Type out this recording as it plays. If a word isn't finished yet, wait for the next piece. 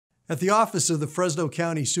At the office of the Fresno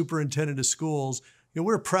County Superintendent of Schools,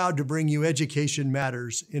 we're proud to bring you Education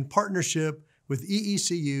Matters in partnership with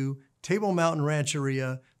EECU, Table Mountain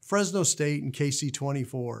Rancheria, Fresno State, and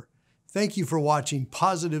KC24. Thank you for watching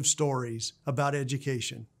Positive Stories about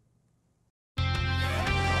Education.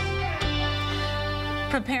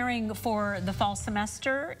 Preparing for the fall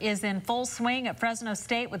semester is in full swing at Fresno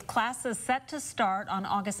State with classes set to start on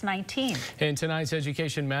August 19th. In tonight's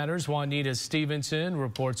Education Matters, Juanita Stevenson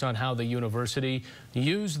reports on how the university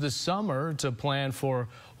used the summer to plan for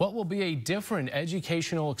what will be a different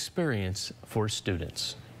educational experience for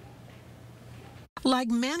students. Like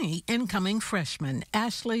many incoming freshmen,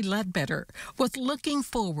 Ashley Ledbetter was looking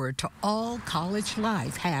forward to all college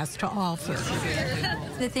life has to offer.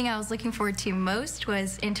 The thing I was looking forward to most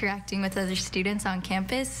was interacting with other students on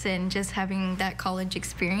campus and just having that college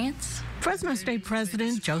experience. Fresno State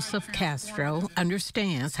President Joseph Castro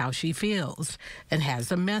understands how she feels and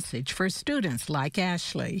has a message for students like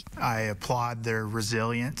Ashley. I applaud their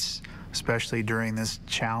resilience, especially during this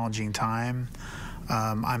challenging time.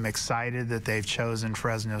 I'm excited that they've chosen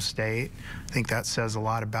Fresno State. I think that says a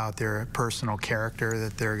lot about their personal character,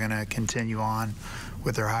 that they're going to continue on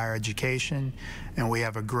with their higher education, and we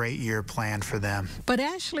have a great year planned for them. But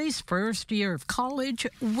Ashley's first year of college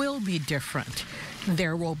will be different.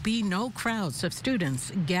 There will be no crowds of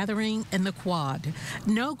students gathering in the quad,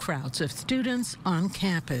 no crowds of students on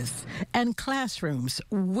campus, and classrooms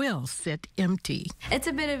will sit empty. It's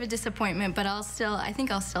a bit of a disappointment, but I think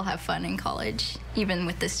I'll still have fun in college, even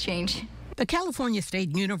with this change. The California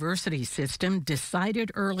State University system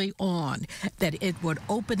decided early on that it would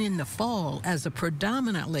open in the fall as a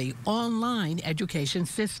predominantly online education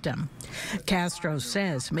system. Castro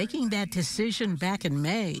says making that decision back in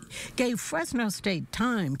May gave Fresno State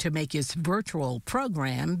time to make its virtual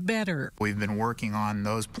program better. We've been working on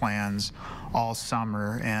those plans all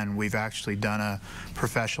summer, and we've actually done a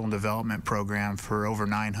professional development program for over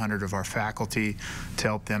 900 of our faculty to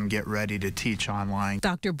help them get ready to teach online.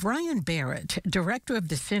 Dr. Brian Barrett, director of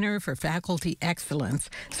the Center for Faculty Excellence,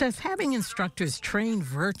 says having instructors trained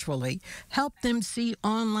virtually helped them see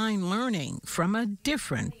online learning from a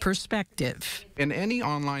different perspective. In any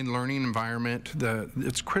online learning environment,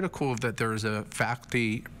 it's critical that there is a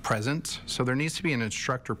faculty presence, so there needs to be an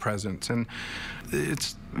instructor presence, and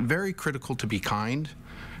it's very critical to be kind,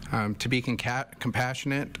 to be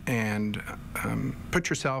compassionate, and put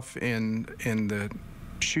yourself in the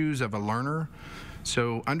shoes of a learner.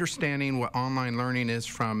 So understanding what online learning is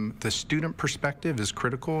from the student perspective is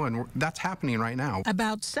critical, and that's happening right now.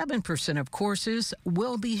 About 7% of courses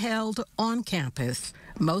will be held on campus,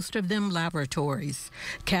 most of them laboratories.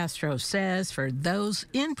 Castro says for those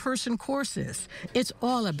in-person courses, it's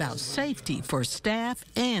all about safety for staff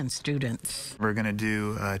and students. We're going to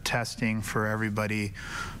do testing for everybody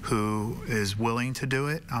who is willing to do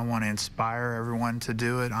it. I want to inspire everyone to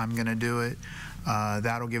do it. I'm going to do it.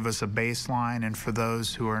 That'll give us a baseline, and for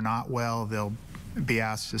those who are not well, they'll be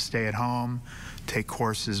asked to stay at home, take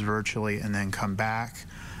courses virtually, and then come back.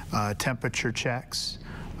 Temperature checks,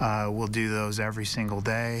 we'll do those every single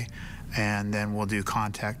day, and then we'll do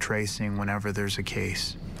contact tracing whenever there's a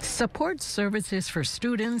case. Support services for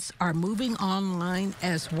students are moving online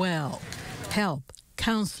as well. Help,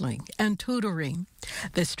 counseling, and tutoring.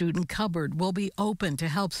 The student cupboard will be open to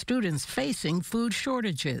help students facing food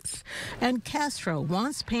shortages. And Castro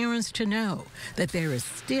wants parents to know that there is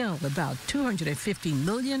still about $250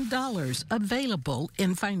 million available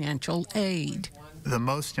in financial aid. The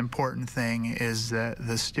most important thing is that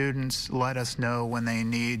the students let us know when they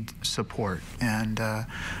need support, and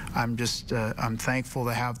I'm thankful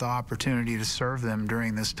to have the opportunity to serve them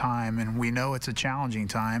during this time, and we know it's a challenging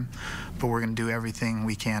time, but we're going to do everything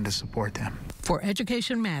we can to support them. For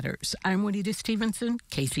Education Matters, I'm Juanita Stevenson,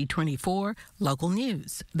 KC24, local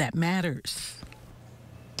news that matters.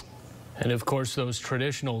 And of course, those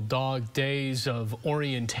traditional dog days of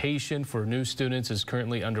orientation for new students is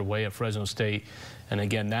currently underway at Fresno State. And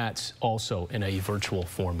again, that's also in a virtual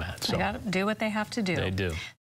format. So they got to do what they have to do. They do.